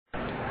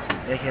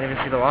You can't even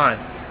see the line.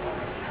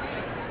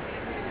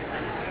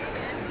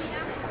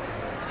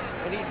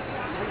 But he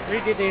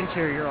redid the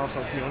interior also,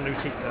 new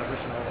seat covers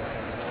and all that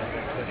kind of stuff they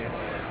put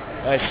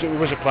in.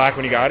 Was it black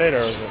when you got it,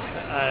 or was it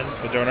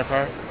the donor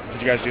car?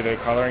 Did you guys do the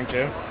coloring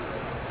too?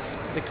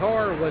 The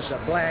car was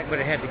black, but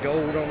it had the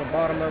gold on the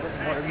bottom of it.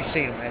 Whatever you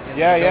see them at.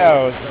 Yeah.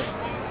 You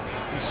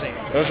see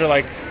it. Those are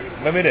like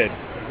limited,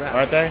 right.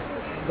 Aren't they?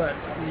 But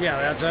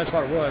yeah, that's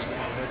what it was.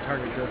 It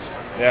turned into a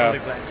fully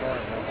black car.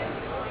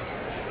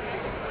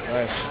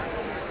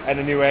 Nice. And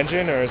the new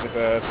engine, or is it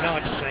the No,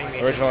 it's the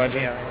same original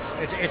engine? Yeah,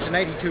 it's an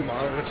 '82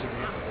 model. It's the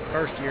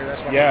first year. That's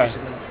why yeah. they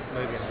use it in the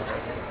movie.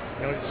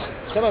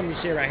 Some of them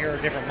you see around here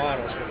are different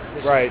models.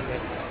 But right.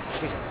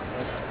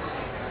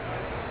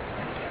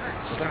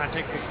 She's trying to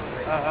take pictures of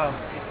it. Oh.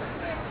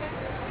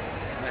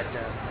 But,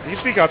 Did you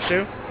speak up,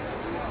 Sue?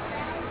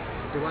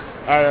 Do what?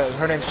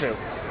 Her name's Sue.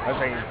 I was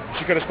saying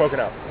she could have spoken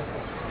up.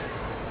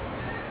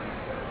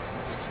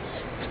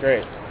 It's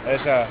great.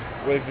 It's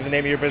with the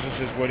name of your business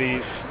is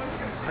Woody's.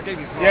 I gave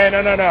you. Yeah, no.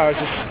 I was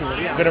just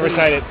gonna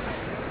recite it.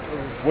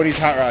 Woody's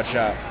Hot Rod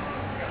Shop.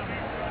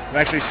 I'm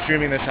actually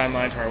streaming this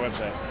online to our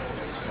website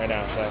right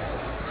now, so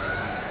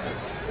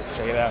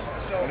check it out.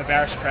 And the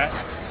Barris Press.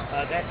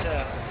 That's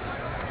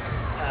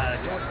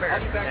George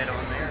Barris put that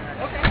on there.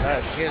 Okay.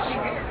 Nice. His,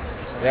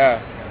 yeah.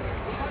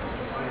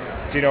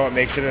 Do you know what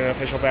makes it an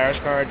official Barris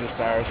card? Just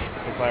Barris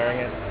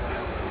declaring it?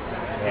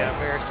 Yeah,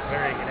 Barris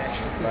declaring it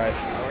actually. Nice.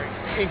 Or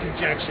in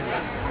conjunction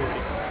with Woody.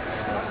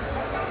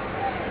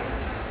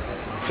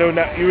 So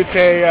you would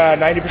say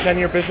 90% of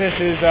your business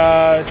is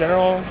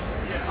general?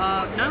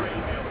 No.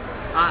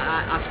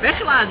 I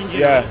specialize in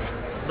general,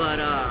 but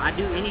I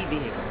do any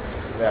vehicle.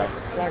 Yeah.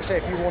 Like I say,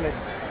 if you wanted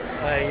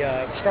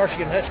a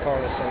Starsky and Hutch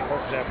car, let's say, for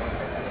example,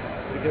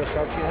 we do a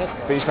Starsky and Hutch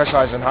car. But you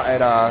specialize in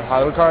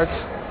Hollywood cars?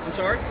 I'm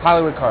sorry?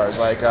 Hollywood cars,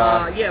 like...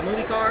 yeah,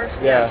 movie cars.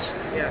 Yeah.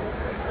 Yeah.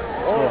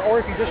 Or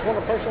if you just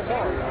want a personal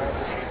car,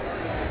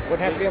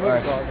 wouldn't have to be a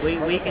movie car.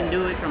 We can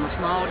do it from a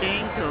small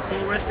ding to a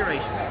full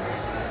restoration.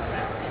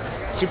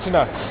 Soup to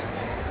nuts.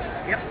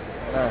 Yep.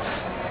 Nice.